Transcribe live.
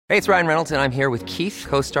Hey, it's Ryan Reynolds, and I'm here with Keith,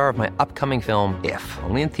 co-star of my upcoming film, If,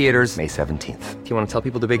 only in theaters May 17th. Do you want to tell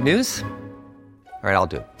people the big news? All right, I'll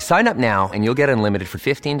do it. Sign up now and you'll get unlimited for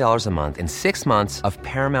 $15 a month and 6 months of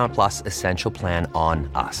Paramount Plus Essential Plan on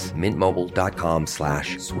us.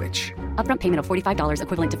 MintMobile.com/switch. Upfront payment of $45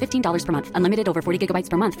 equivalent to $15 per month. Unlimited over 40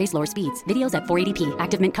 gigabytes per month. Face lower speeds. Videos at 480p.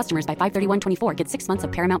 Active Mint customers by 531.24 get 6 months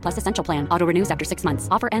of Paramount Plus Essential Plan. Auto renews after 6 months.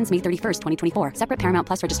 Offer ends May 31st, 2024. Separate Paramount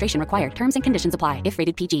Plus registration required. Terms and conditions apply if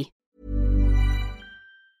rated PG.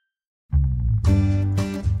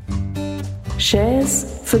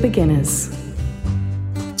 Shares for beginners.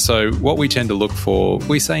 So what we tend to look for,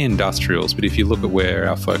 we say industrials, but if you look at where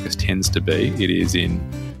our focus tends to be, it is in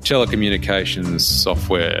telecommunications,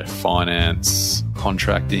 software, finance,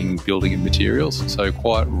 contracting, building and materials. So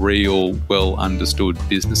quite real, well understood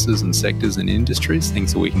businesses and sectors and industries,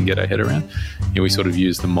 things that we can get our head around. We sort of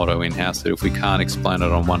use the motto in-house that if we can't explain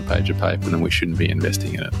it on one page of paper, then we shouldn't be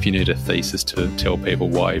investing in it. If you need a thesis to tell people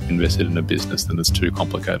why you've invested in a business, then it's too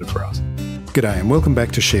complicated for us. G'day and welcome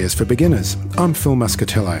back to Shares for Beginners. I'm Phil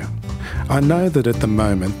Muscatello. I know that at the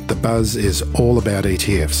moment the buzz is all about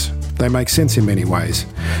ETFs. They make sense in many ways,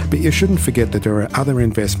 but you shouldn't forget that there are other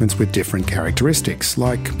investments with different characteristics,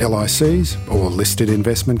 like LICs or listed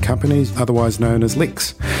investment companies, otherwise known as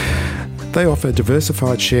LICs. They offer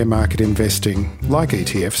diversified share market investing like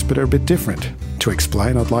ETFs, but are a bit different. To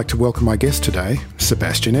explain, I'd like to welcome my guest today,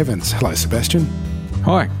 Sebastian Evans. Hello, Sebastian.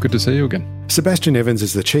 Hi, good to see you again. Sebastian Evans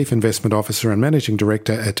is the Chief Investment Officer and Managing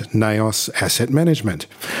Director at Naos Asset Management.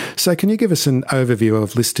 So can you give us an overview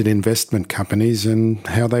of listed investment companies and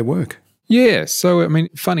how they work? Yeah, so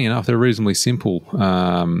funny enough, they're reasonably simple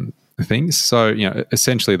things. So,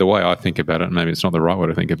 essentially the way I think about it, and maybe it's not the right way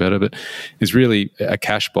to think about it, but is really a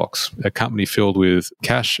cash box, a company filled with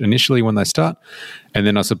cash initially when they start. And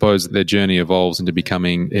then I suppose their journey evolves into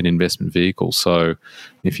becoming an investment vehicle. So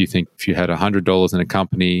if you had $100 in a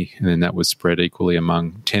company and then that was spread equally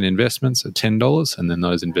among 10 investments at $10, and then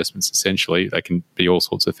those investments essentially, they can be all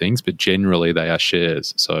sorts of things, but generally they are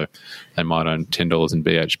shares. So they might own $10 in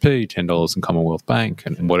BHP, $10 in Commonwealth Bank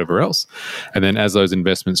and whatever else. And then as those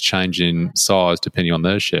investments change in size, depending on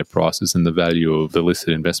those share prices, and the value of the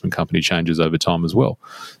listed investment company changes over time as well.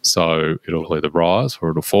 So it'll either rise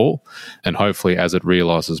or it'll fall. And hopefully as it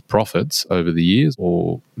realises profits over the years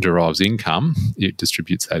or derives income, it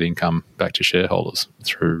distributes that income back to shareholders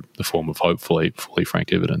through the form of hopefully fully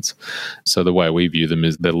franked dividends. So the way we view them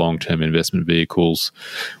is they're long-term investment vehicles,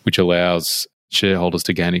 which allows shareholders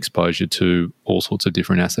to gain exposure to all sorts of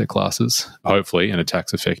different asset classes, hopefully in a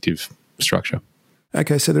tax-effective structure.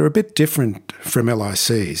 Okay, so they're a bit different from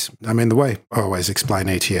LICs. The way I always explain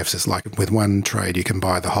ETFs is like with one trade you can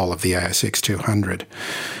buy the whole of the ASX 200.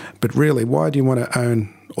 But really, why do you want to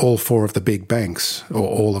own all four of the big banks or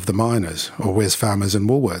all of the miners or Wesfarmers and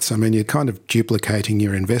Woolworths? You're kind of duplicating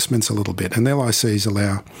your investments a little bit, and LICs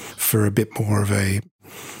allow for a bit more of a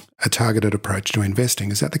targeted approach to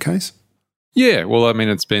investing. Is that the case? Yeah, well,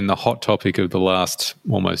 it's been the hot topic of the last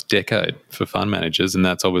almost decade for fund managers, and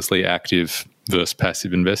that's obviously active versus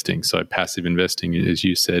passive investing. So passive investing, as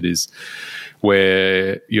you said, is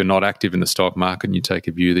where you're not active in the stock market and you take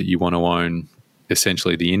a view that you want to own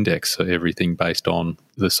essentially the index, so everything based on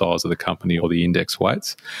the size of the company or the index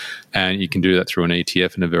weights. And you can do that through an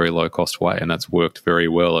ETF in a very low-cost way, and that's worked very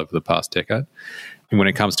well over the past decade. And when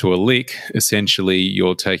it comes to a LIC, essentially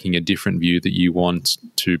you're taking a different view that you want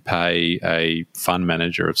to pay a fund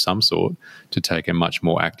manager of some sort to take a much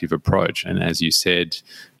more active approach. And as you said,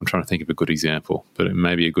 I'm trying to think of a good example, but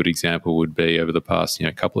maybe a good example would be over the past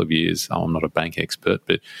couple of years, I'm not a bank expert,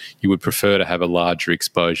 but you would prefer to have a larger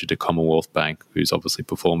exposure to Commonwealth Bank, who's obviously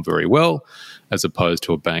performed very well, as opposed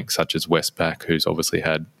to a bank such as Westpac, who's obviously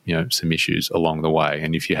had some issues along the way.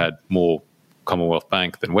 And if you had more Commonwealth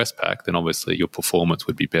Bank than Westpac, then obviously your performance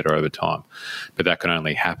would be better over time. But that can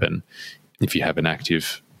only happen if you have an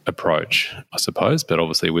active approach, I suppose. But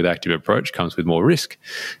obviously with active approach comes with more risk,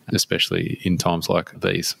 especially in times like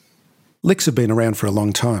these. LICs have been around for a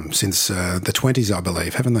long time, since the 20s, I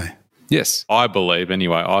believe, haven't they? Yes, I believe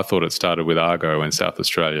anyway. I thought it started with Argo in South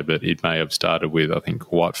Australia, but it may have started with, I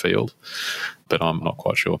think, Whitefield, but I'm not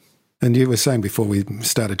quite sure. And you were saying before we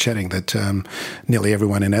started chatting that nearly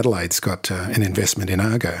everyone in Adelaide's got an investment in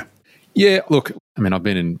Argo. Yeah, look, I've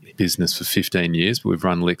been in business for 15 years, but we've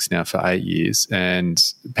run LICs now for 8 years. And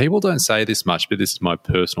people don't say this much, but this is my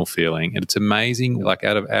personal feeling. And it's amazing, like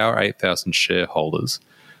out of our 8,000 shareholders,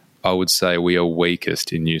 I would say we are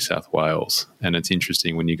weakest in New South Wales. And it's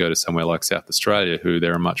interesting when you go to somewhere like South Australia, who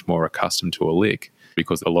they're much more accustomed to a LIC.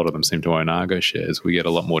 because a lot of them seem to own Argo shares. We get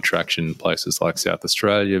a lot more traction in places like South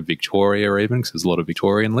Australia, Victoria even, because there's a lot of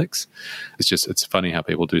Victorian LICs. It's funny how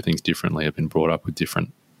people do things differently, have been brought up with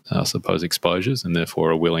different, I suppose, exposures, and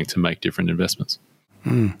therefore are willing to make different investments.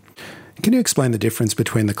 Can you explain the difference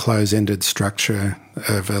between the close-ended structure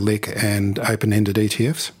of a LIC and open-ended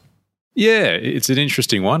ETFs? Yeah, it's an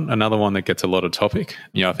interesting one. Another one that gets a lot of topic.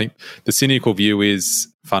 I think the cynical view is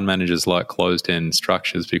fund managers like closed-end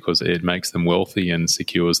structures because it makes them wealthy and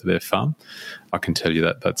secures their fund. I can tell you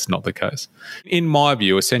that that's not the case. In my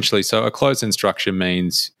view, essentially, so a closed-end structure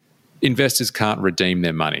means investors can't redeem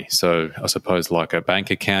their money. So I suppose like a bank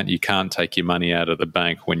account, you can't take your money out of the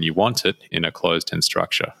bank when you want it in a closed-end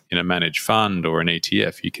structure. In a managed fund or an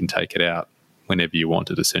ETF, you can take it out whenever you want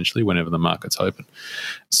it, essentially, whenever the market's open.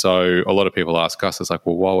 So a lot of people ask us, it's like,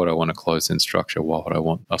 well, why would I want a closed-end structure? Why would I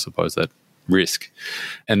want, I suppose, that risk?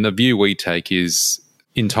 And the view we take is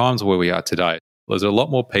in times where we are today, there's a lot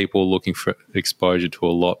more people looking for exposure to a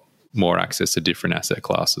lot more access to different asset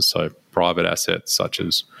classes. So private assets such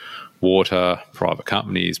as water, private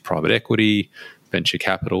companies, private equity, venture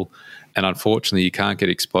capital. And unfortunately, you can't get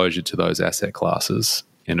exposure to those asset classes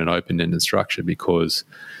in an open-ended structure because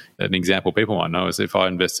an example people might know is if I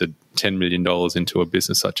invested $10 million into a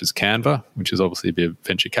business such as Canva, which is obviously a bit of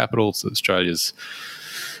venture capital, it's Australia's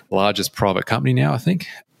largest private company now, I think,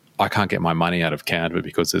 I can't get my money out of Canva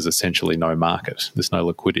because there's essentially no market. There's no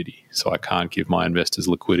liquidity. So I can't give my investors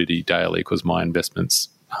liquidity daily because my investments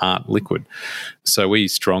aren't liquid. So we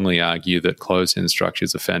strongly argue that closed-end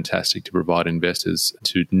structures are fantastic to provide investors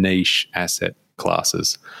to niche asset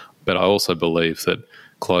classes. But I also believe that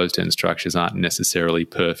closed-end structures aren't necessarily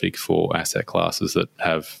perfect for asset classes that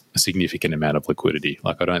have a significant amount of liquidity.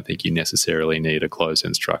 Like I don't think you necessarily need a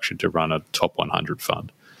closed-end structure to run a top 100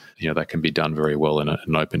 fund. That can be done very well in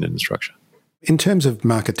an open-ended structure. In terms of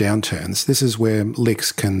market downturns, this is where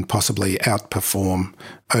LICs can possibly outperform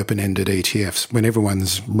open-ended ETFs. When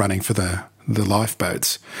everyone's running for the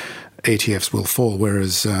lifeboats, ETFs will fall,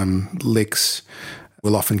 whereas LICs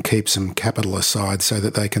will often keep some capital aside so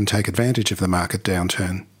that they can take advantage of the market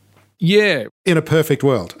downturn. Yeah. In a perfect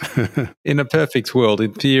world. In a perfect world.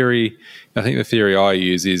 In theory, I think the theory I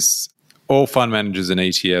use is all fund managers and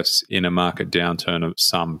ETFs in a market downturn of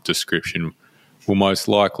some description will most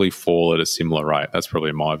likely fall at a similar rate. That's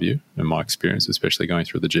probably my view and my experience, especially going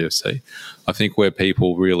through the GFC. I think where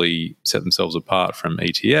people really set themselves apart from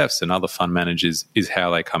ETFs and other fund managers is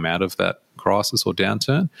how they come out of that crisis or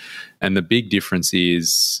downturn. And the big difference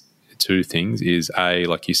is two things is A,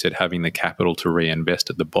 like you said, having the capital to reinvest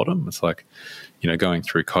at the bottom. It's like, going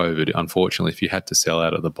through COVID, unfortunately, if you had to sell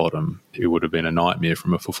out at the bottom, it would have been a nightmare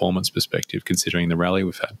from a performance perspective, considering the rally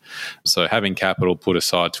we've had. So having capital put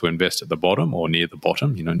aside to invest at the bottom or near the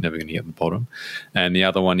bottom, never going to get the bottom. And the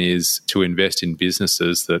other one is to invest in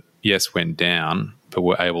businesses that, yes, went down, but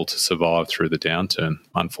were able to survive through the downturn.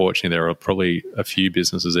 Unfortunately, there are probably a few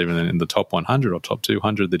businesses, even in the top 100 or top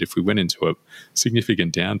 200, that if we went into a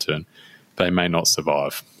significant downturn, they may not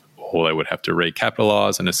survive, or they would have to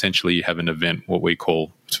recapitalise, and essentially you have an event, what we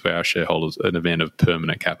call to our shareholders, an event of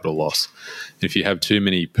permanent capital loss. If you have too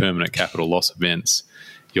many permanent capital loss events,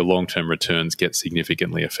 your long-term returns get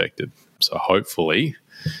significantly affected. So hopefully,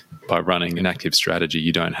 by running an active strategy,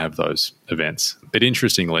 you don't have those events. But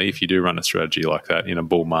interestingly, if you do run a strategy like that in a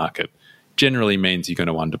bull market, generally means you're going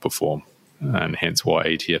to underperform, and hence why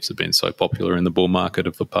ETFs have been so popular in the bull market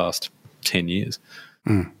of the past 10 years.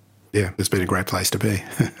 Yeah, it's been a great place to be.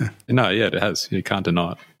 No, yeah, it has. You can't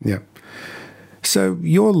deny it. Yeah. So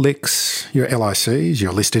your LICs, your LICs,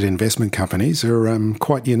 your listed investment companies are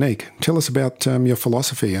quite unique. Tell us about your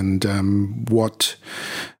philosophy and what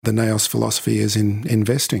the NAOS philosophy is in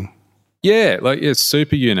investing. Yeah, it's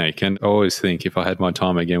super unique. And I always think if I had my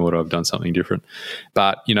time again, would I have done something different?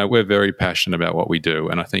 But, we're very passionate about what we do.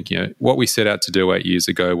 And I think, what we set out to do 8 years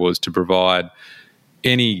ago was to provide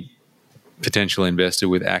any potential investor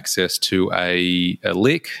with access to a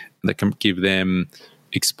LIC that can give them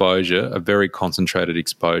exposure, a very concentrated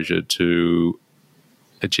exposure to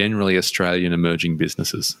generally Australian emerging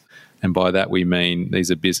businesses. And by that we mean these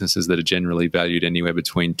are businesses that are generally valued anywhere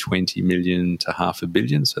between 20 million to $500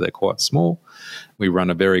 million, so they're quite small. We run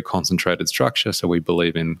a very concentrated structure, so we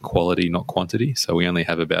believe in quality, not quantity. So we only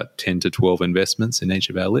have about 10 to 12 investments in each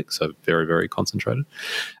of our LICs, so very, very concentrated.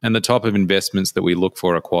 And the type of investments that we look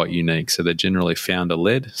for are quite unique. So they're generally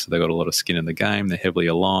founder-led, so they've got a lot of skin in the game. They're heavily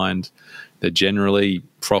aligned. They're generally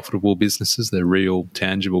profitable businesses. They're real,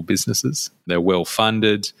 tangible businesses. They're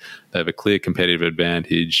well-funded. They have a clear competitive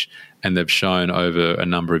advantage, and they've shown over a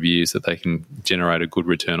number of years that they can generate a good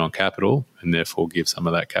return on capital and therefore give some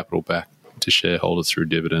of that capital back to shareholders through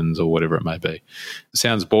dividends or whatever it may be. It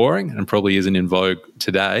sounds boring and probably isn't in vogue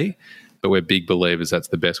today, but we're big believers that's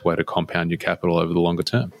the best way to compound your capital over the longer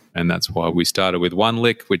term. And that's why we started with one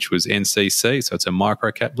LIC, which was NCC. So it's a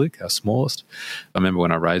micro cap LIC, our smallest. I remember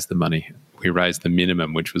when I raised the money, we raised the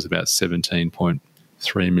minimum, which was about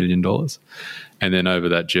 $17.3 million. And then over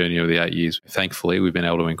that journey of the 8 years, thankfully, we've been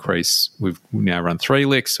able to increase. We've now run 3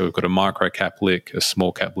 LICs. So we've got a micro cap LIC, a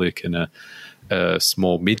small cap LIC, and a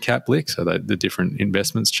small mid-cap LIC, so that the different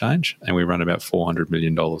investments change, and we run about $400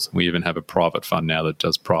 million. We even have a private fund now that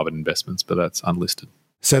does private investments, but that's unlisted.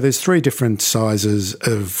 So there's 3 different sizes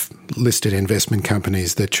of listed investment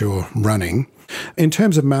companies that you're running. In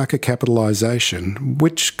terms of market capitalisation,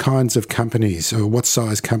 which kinds of companies or what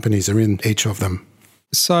size companies are in each of them?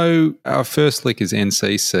 So our first LIC is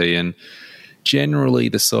NCC, and generally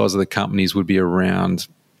the size of the companies would be around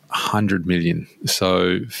 100 million.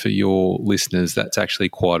 So for your listeners, that's actually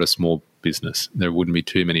quite a small business. There wouldn't be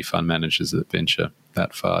too many fund managers that venture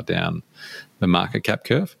that far down the market cap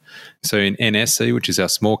curve. So in NSC, which is our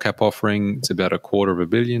small cap offering, it's about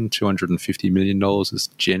 $250 million, $250 million is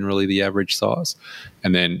generally the average size.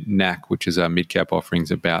 And then NAC, which is our mid cap offering,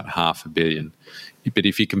 is about $500 million. But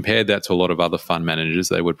if you compared that to a lot of other fund managers,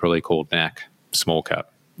 they would probably call NAC small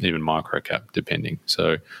cap, even micro cap, depending.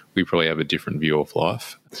 So we probably have a different view of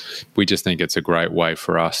life. We just think it's a great way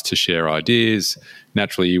for us to share ideas.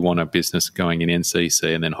 Naturally, you want a business going in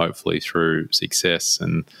NCC, and then hopefully through success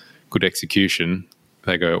and good execution,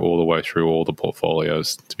 they go all the way through all the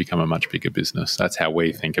portfolios to become a much bigger business. That's how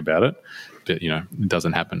we think about it. But, it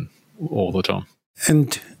doesn't happen all the time.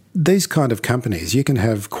 And these kind of companies, you can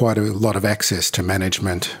have quite a lot of access to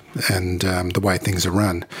management and the way things are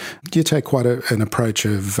run. Do you take quite an approach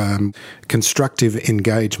of constructive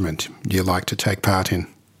engagement you like to take part in?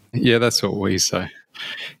 Yeah, that's what we say.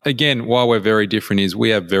 Again, why we're very different is we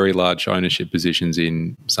have very large ownership positions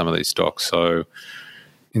in some of these stocks. So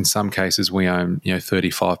in some cases, we own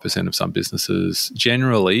 35% of some businesses.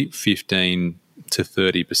 Generally, 15 to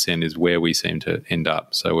 30% is where we seem to end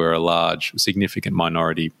up. So we're a large, significant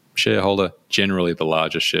minority shareholder, generally the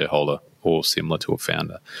largest shareholder or similar to a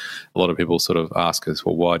founder. A lot of people sort of ask us,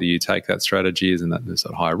 well, why do you take that strategy? Isn't that there's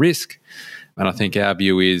a high risk? And I think our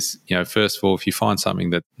view is, first of all, if you find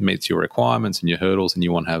something that meets your requirements and your hurdles and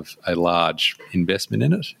you want to have a large investment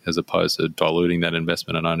in it, as opposed to diluting that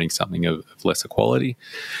investment and owning something of lesser quality.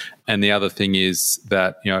 And the other thing is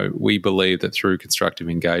that, we believe that through constructive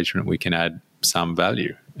engagement, we can add some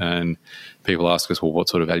value. And people ask us, well, what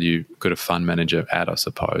sort of value could a fund manager add, I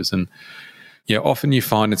suppose? And often you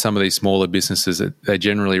find in some of these smaller businesses that they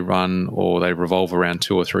generally run or they revolve around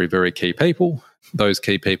 2 or 3 very key people. Those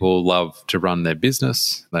key people love to run their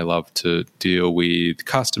business. They love to deal with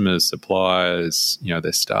customers, suppliers,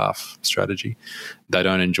 their staff strategy. They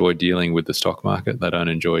don't enjoy dealing with the stock market. They don't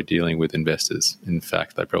enjoy dealing with investors. In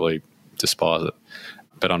fact, they probably despise it.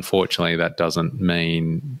 But unfortunately, that doesn't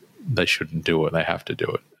mean they shouldn't do it. They have to do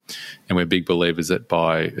it. And we're big believers that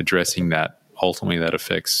by addressing that, ultimately that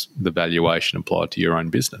affects the valuation applied to your own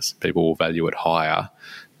business. People will value it higher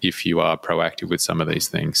if you are proactive with some of these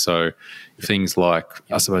things. So things like,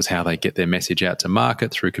 I suppose, how they get their message out to market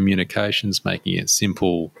through communications, making it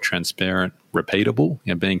simple, transparent, repeatable.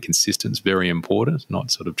 Being consistent is very important, not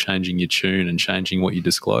sort of changing your tune and changing what you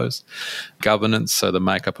disclose. Governance, so the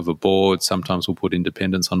makeup of a board. Sometimes we'll put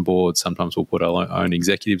independents on board. Sometimes we'll put our own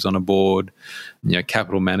executives on a board.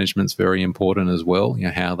 Capital management's very important as well.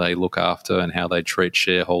 How they look after and how they treat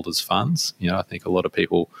shareholders' funds. I think a lot of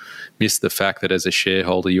people miss the fact that as a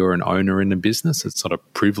shareholder, you're an owner in a business. It's not a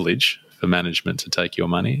privilege for management to take your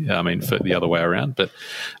money. For the other way around. But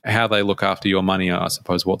how they look after your money, I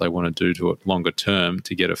suppose what they want to do to it longer term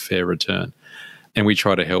to get a fair return. And we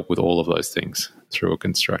try to help with all of those things through a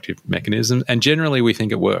constructive mechanism. And generally, we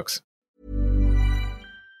think it works.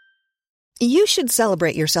 You should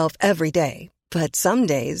celebrate yourself every day. But some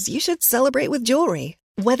days you should celebrate with jewelry.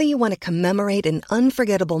 Whether you want to commemorate an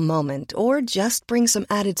unforgettable moment or just bring some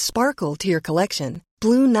added sparkle to your collection,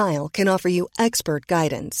 Blue Nile can offer you expert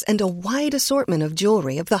guidance and a wide assortment of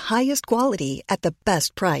jewelry of the highest quality at the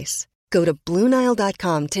best price. Go to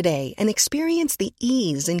BlueNile.com today and experience the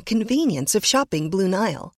ease and convenience of shopping Blue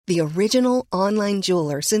Nile, the original online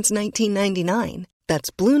jeweler since 1999. That's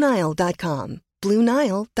BlueNile.com.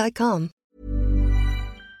 BlueNile.com.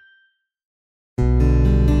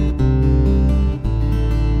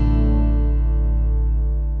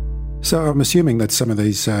 So I'm assuming that some of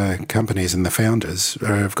these companies and the founders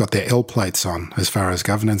have got their L plates on as far as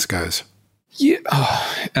governance goes. Yeah.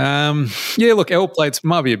 Look, L plates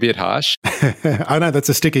might be a bit harsh. I know that's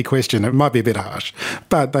a sticky question. It might be a bit harsh,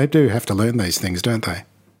 but they do have to learn these things, don't they?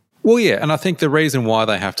 Well, yeah, and I think the reason why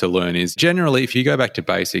they have to learn is generally, if you go back to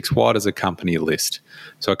basics, why does a company list?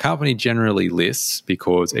 So a company generally lists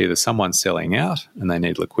because either someone's selling out and they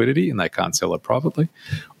need liquidity and they can't sell it privately,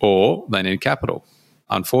 or they need capital.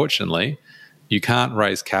 Unfortunately, you can't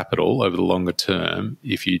raise capital over the longer term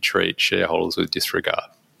if you treat shareholders with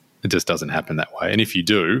disregard. It just doesn't happen that way. And if you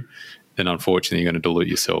do, then unfortunately you're going to dilute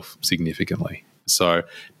yourself significantly. So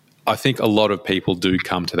I think a lot of people do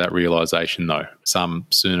come to that realisation though, some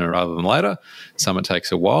sooner rather than later, some it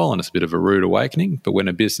takes a while and it's a bit of a rude awakening. But when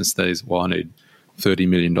a business says, well, I need $30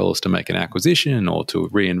 million to make an acquisition or to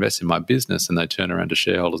reinvest in my business, and they turn around to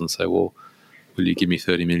shareholders and say, well, will you give me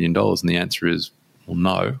 $30 million? And the answer is, well,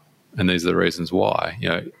 no. And these are the reasons why,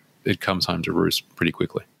 it comes home to roost pretty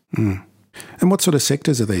quickly. Mm. And what sort of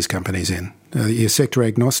sectors are these companies in? Are you sector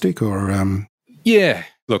agnostic or? Yeah.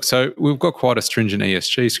 Look, so we've got quite a stringent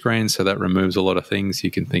ESG screen, so that removes a lot of things.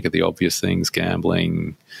 You can think of the obvious things,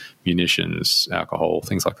 gambling, munitions, alcohol,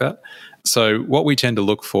 things like that. So what we tend to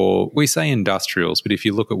look for, we say industrials, but if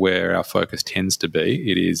you look at where our focus tends to be,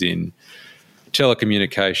 it is in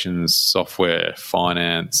telecommunications, software,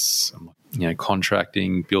 finance,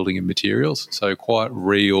 contracting, building and materials. So quite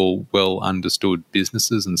real, well understood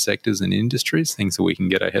businesses and sectors and industries, things that we can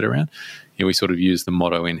get our head around. We sort of use the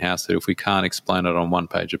motto in-house that if we can't explain it on one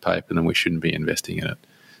page of paper, then we shouldn't be investing in it.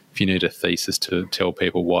 If you need a thesis to tell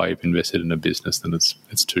people why you've invested in a business, then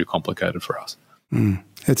it's too complicated for us. Mm.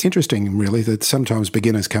 It's interesting, really, that sometimes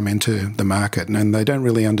beginners come into the market and they don't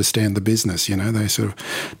really understand the business. They sort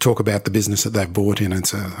of talk about the business that they've bought in and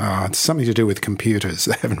say, it's something to do with computers.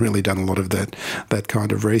 They haven't really done a lot of that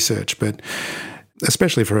kind of research. But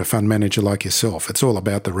especially for a fund manager like yourself, it's all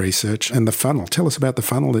about the research and the funnel. Tell us about the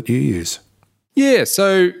funnel that you use. Yeah,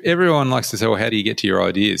 so everyone likes to say, well, how do you get to your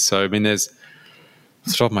ideas? So, there's, off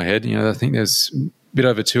the top of my head, I think there's bit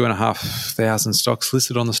over 2,500 stocks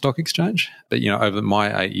listed on the stock exchange. But, over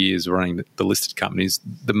my 8 years running the listed companies,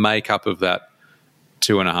 the makeup of that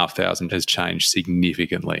 2,500 has changed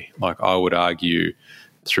significantly. Like I would argue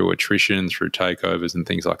through attrition, through takeovers and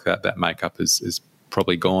things like that, that makeup is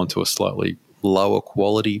probably gone to a slightly lower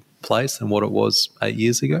quality place than what it was 8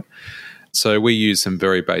 years ago. So we use some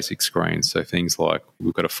very basic screens. So things like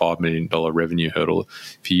we've got a $5 million revenue hurdle.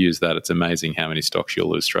 If you use that, it's amazing how many stocks you'll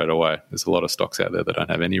lose straight away. There's a lot of stocks out there that don't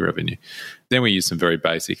have any revenue. Then we use some very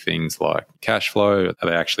basic things like cash flow. Are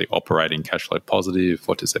they actually operating cash flow positive?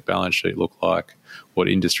 What does their balance sheet look like? What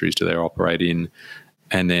industries do they operate in?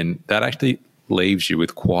 And then that actually leaves you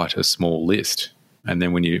with quite a small list. And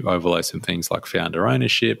then when you overlay some things like founder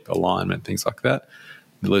ownership, alignment, things like that,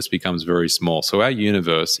 the list becomes very small. So our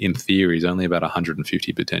universe, in theory, is only about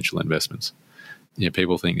 150 potential investments.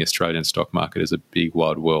 People think the Australian stock market is a big,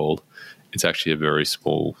 wide world. It's actually a very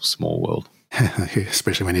small world.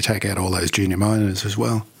 Especially when you take out all those junior miners as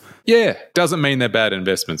well. Yeah, doesn't mean they're bad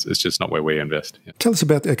investments. It's just not where we invest. Yeah. Tell us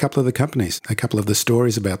about a couple of the companies, a couple of the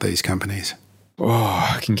stories about these companies. Oh,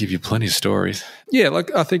 I can give you plenty of stories. Yeah,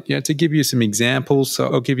 I think to give you some examples,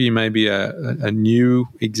 so I'll give you maybe a new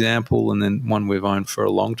example and then one we've owned for a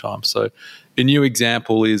long time. So a new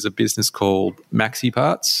example is a business called Maxi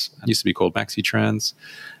Parts. It used to be called MaxiTrans.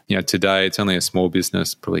 Today it's only a small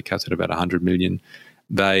business, probably capped at about 100 million.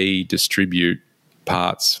 They distribute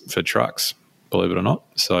parts for trucks, believe it or not.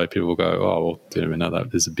 So people will go, oh, well, didn't even know that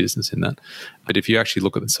there's a business in that. But if you actually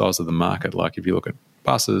look at the size of the market, like if you look at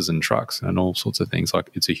buses and trucks and all sorts of things, like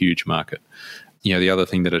it's a huge market. The other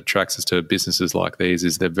thing that attracts us to businesses like these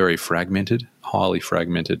is they're very fragmented, highly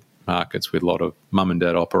fragmented markets with a lot of mum and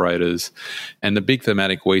dad operators. And the big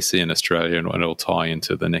thematic we see in Australia, and it'll tie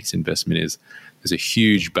into the next investment, is there's a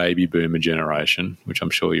huge baby boomer generation, which I'm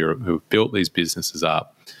sure who've built these businesses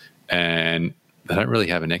up, and they don't really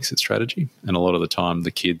have an exit strategy. And a lot of the time the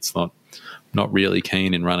kids not really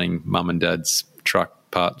keen in running mum and dad's truck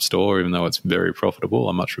part store, even though it's very profitable.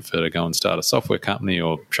 I much prefer to go and start a software company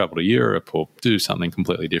or travel to Europe or do something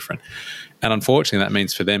completely different. And unfortunately, that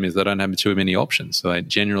means for them is they don't have too many options. So they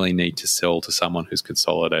generally need to sell to someone who's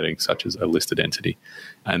consolidating, such as a listed entity.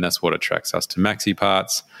 And that's what attracts us to Maxi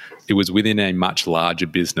Parts. It was within a much larger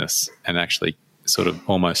business and actually sort of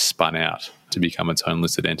almost spun out to become its own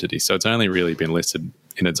listed entity. So it's only really been listed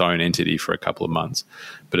in its own entity for a couple of months,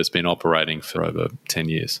 but it's been operating for over 10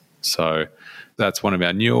 years. So that's one of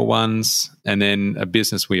our newer ones. And then a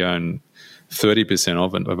business we own 30%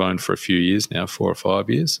 of, and I've owned for a few years now, 4 or 5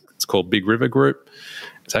 years. It's called Big River Group.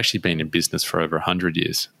 It's actually been in business for over 100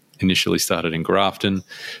 years. Initially started in Grafton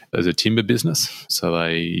as a timber business. So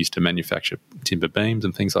they used to manufacture timber beams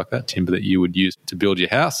and things like that, timber that you would use to build your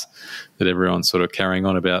house, that everyone's sort of carrying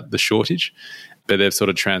on about the shortage. But they've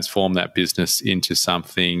sort of transformed that business into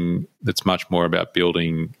something that's much more about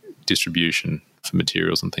building distribution for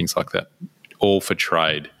materials and things like that, all for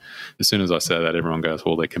trade. As soon as I say that, everyone goes,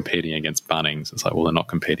 well, they're competing against Bunnings. It's like, well, they're not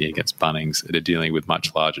competing against Bunnings. They're dealing with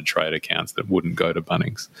much larger trade accounts that wouldn't go to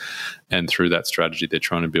Bunnings. And through that strategy, they're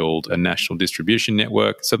trying to build a national distribution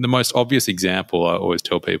network. So the most obvious example I always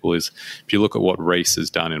tell people is if you look at what Reece has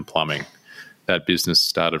done in plumbing, that business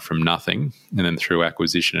started from nothing, and then through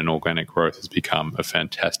acquisition and organic growth has become a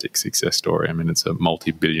fantastic success story. I mean, it's a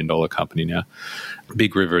multi-billion-dollar company now.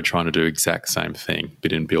 Big River are trying to do exact same thing,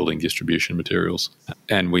 but in building distribution materials.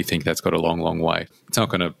 And we think that's got a long, long way. It's not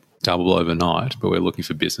going to double overnight, but we're looking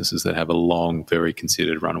for businesses that have a long, very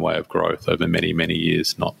considered runway of growth over many, many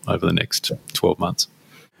years, not over the next 12 months.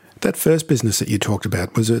 That first business that you talked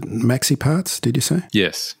about, was it Maxi Parts, did you say?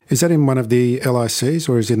 Yes. Is that in one of the LICs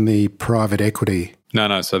or is it in the private equity?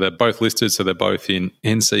 No. So they're both listed. So they're both in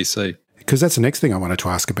NCC. Because that's the next thing I wanted to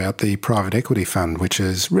ask about, the private equity fund, which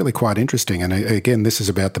is really quite interesting. And again, this is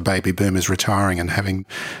about the baby boomers retiring and having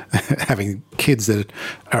kids that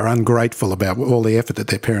are ungrateful about all the effort that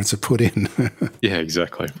their parents have put in. Yeah,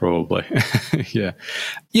 exactly. Probably. Yeah.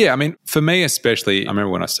 I mean, for me especially, I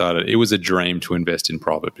remember when I started, it was a dream to invest in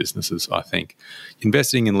private businesses. I think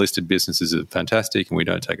investing in listed businesses is fantastic and we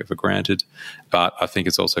don't take it for granted. But I think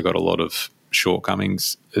it's also got a lot of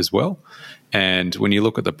shortcomings as well. And when you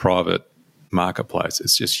look at the private marketplace,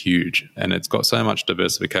 it's just huge, and it's got so much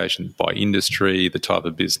diversification by industry, the type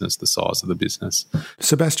of business, the size of the business.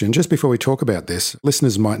 Sebastian, just before we talk about this,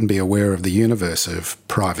 listeners mightn't be aware of the universe of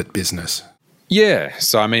private business. Yeah.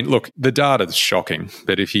 So, I mean, look, the data is shocking,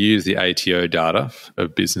 but if you use the ATO data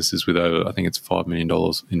of businesses with over, I think it's $5 million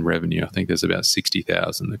in revenue, I think there's about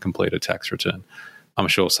 60,000 that complete a tax return. I'm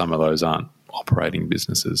sure some of those aren't operating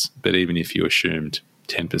businesses, but even if you assumed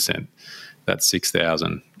 10%, that's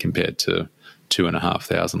 6,000 compared to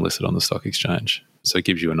 2,500 listed on the stock exchange. So it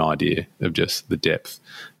gives you an idea of just the depth,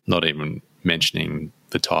 not even mentioning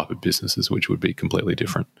the type of businesses, which would be completely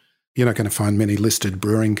different. You're not going to find many listed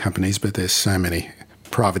brewing companies, but there's so many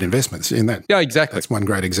private investments in that. Yeah, exactly. That's one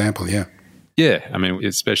great example, yeah. Yeah, I mean,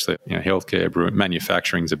 especially healthcare, brewing,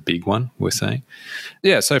 manufacturing is a big one, we're seeing.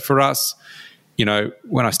 Yeah, so for us,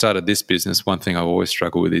 when I started this business, one thing I always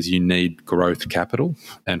struggle with is you need growth capital,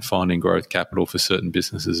 and finding growth capital for certain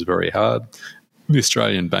businesses is very hard. The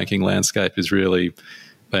Australian banking landscape is really,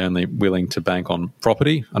 they're only willing to bank on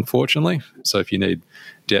property, unfortunately. So if you need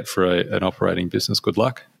debt for an operating business, good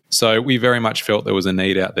luck. So we very much felt there was a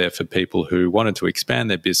need out there for people who wanted to expand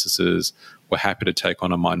their businesses, were happy to take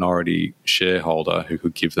on a minority shareholder who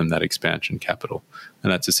could give them that expansion capital.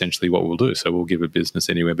 And that's essentially what we'll do. So we'll give a business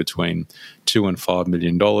anywhere between $2 and $5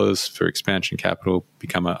 million for expansion capital,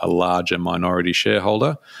 become a larger minority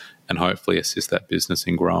shareholder, and hopefully assist that business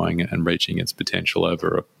in growing and reaching its potential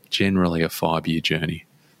over generally a 5-year journey.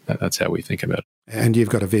 That's how we think about it. And you've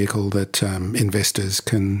got a vehicle that investors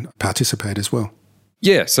can participate as well.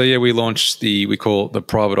 Yeah, so we launched we call it the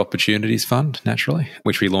Private Opportunities Fund, naturally,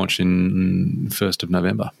 which we launched in 1st of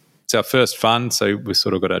November. It's our first fund, so we've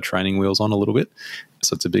sort of got our training wheels on a little bit.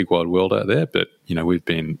 So it's a big wide world out there, but we've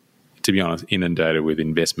been, to be honest, inundated with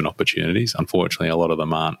investment opportunities. Unfortunately, a lot of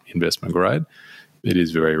them aren't investment grade. It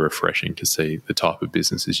is very refreshing to see the type of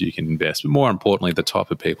businesses you can invest, but more importantly, the type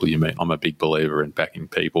of people you meet. I'm a big believer in backing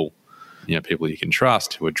people, people you can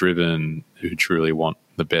trust, who are driven, who truly want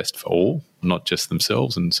the best for all, not just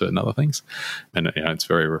themselves and certain other things. And it's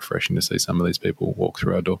very refreshing to see some of these people walk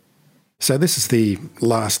through our door. So this is the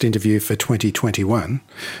last interview for 2021.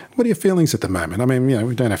 What are your feelings at the moment? I mean,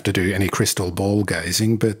 we don't have to do any crystal ball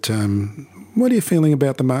gazing, but what are you feeling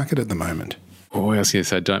about the market at the moment? Oh, I was going to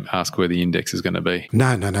say, don't ask where the index is going to be.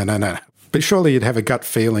 No. But surely you'd have a gut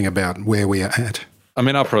feeling about where we are at. I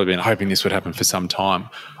mean, I've probably been hoping this would happen for some time.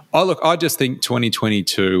 I just think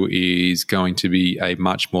 2022 is going to be a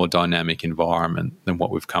much more dynamic environment than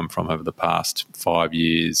what we've come from over the past 5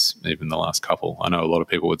 years, even the last couple. I know a lot of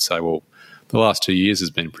people would say, well, the last 2 years has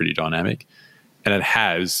been pretty dynamic. And it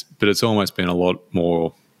has, but it's almost been a lot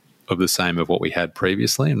more of the same of what we had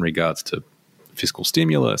previously in regards to fiscal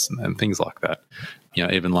stimulus and things like that.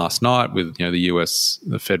 Even last night with, the US,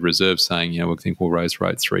 the Fed Reserve saying, we think we'll raise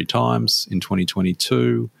rates 3 times in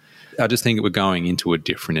 2022. I just think we're going into a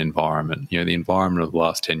different environment. The environment of the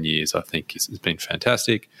last 10 years, I think, has been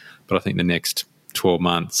fantastic. But I think the next 12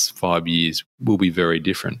 months, 5 years will be very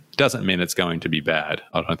different. It doesn't mean it's going to be bad.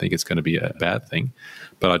 I don't think it's going to be a bad thing.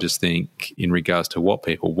 But I just think in regards to what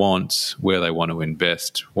people want, where they want to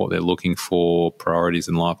invest, what they're looking for, priorities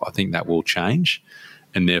in life, I think that will change.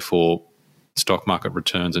 And therefore, stock market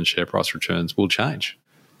returns and share price returns will change.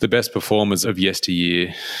 the best performers of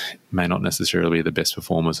yesteryear may not necessarily be the best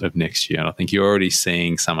performers of next year. And I think you're already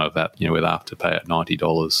seeing some of that, with Afterpay at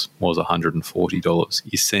 $90 was $140.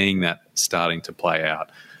 You're seeing that starting to play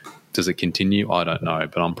out. Does it continue? I don't know,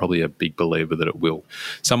 but I'm probably a big believer that it will.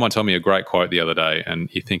 Someone told me a great quote the other day, and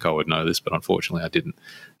you think I would know this, but unfortunately I didn't.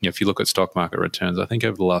 If you look at stock market returns, I think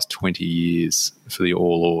over the last 20 years for the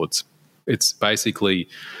All Ords, it's basically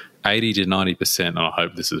 80 to 90%, and I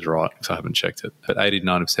hope this is right because I haven't checked it, but 80 to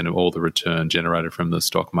 90% of all the return generated from the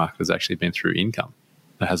stock market has actually been through income.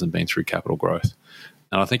 It hasn't been through capital growth.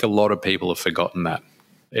 And I think a lot of people have forgotten that.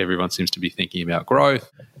 Everyone seems to be thinking about growth.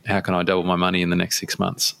 How can I double my money in the next 6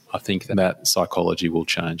 months? I think that psychology will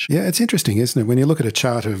change. Yeah, it's interesting, isn't it? When you look at a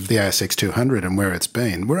chart of the ASX 200 and where it's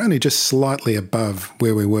been, we're only just slightly above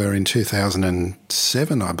where we were in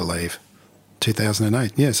 2007, I believe.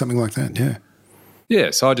 2008. Yeah, something like that, yeah.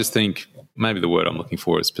 Yeah, so I just think maybe the word I'm looking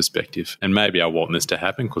for is perspective. And maybe I want this to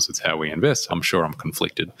happen because it's how we invest. I'm sure I'm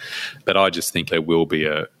conflicted. But I just think there will be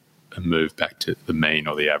a move back to the mean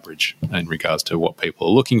or the average in regards to what people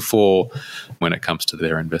are looking for when it comes to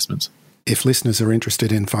their investments. If listeners are interested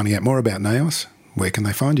in finding out more about NAOS, where can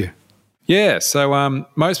they find you? Yeah, so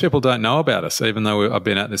most people don't know about us, even though I've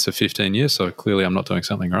been at this for 15 years, so clearly I'm not doing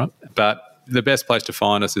something right. But the best place to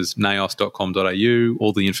find us is naos.com.au.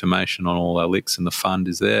 All the information on all our LICs and the fund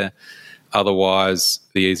is there. Otherwise,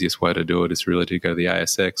 the easiest way to do it is really to go to the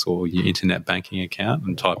ASX or your internet banking account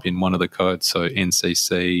and type in one of the codes, so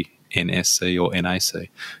NCC, NSC or NAC,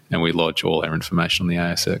 and we lodge all our information on the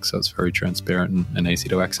ASX, so it's very transparent and easy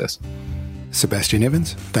to access. Sebastian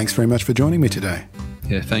Evans, thanks very much for joining me today.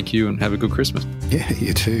 Yeah, thank you and have a good Christmas. Yeah,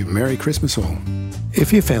 you too. Merry Christmas all.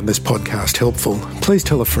 If you found this podcast helpful, please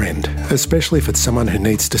tell a friend, especially if it's someone who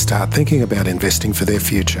needs to start thinking about investing for their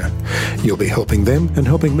future. You'll be helping them and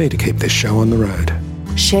helping me to keep this show on the road.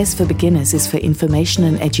 Shares for Beginners is for information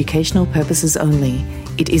and educational purposes only.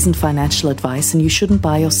 It isn't financial advice, and you shouldn't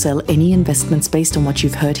buy or sell any investments based on what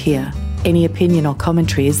you've heard here. Any opinion or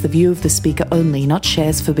commentary is the view of the speaker only, not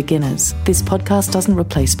Shares for Beginners. This podcast doesn't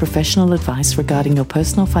replace professional advice regarding your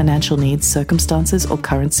personal financial needs, circumstances, or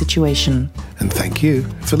current situation. And thank you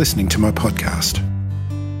for listening to my podcast.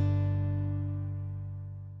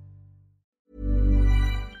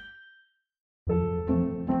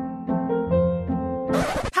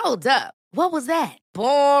 Hold up. What was that?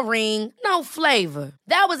 Boring. No flavor.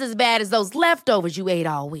 That was as bad as those leftovers you ate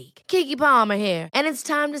all week. Keke Palmer here, and it's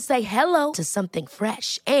time to say hello to something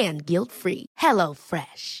fresh and guilt-free.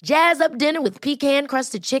 HelloFresh. Jazz up dinner with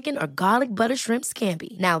pecan-crusted chicken or garlic butter shrimp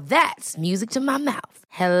scampi. Now that's music to my mouth.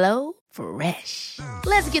 HelloFresh.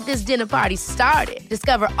 Let's get this dinner party started.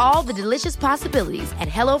 Discover all the delicious possibilities at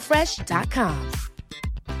HelloFresh.com.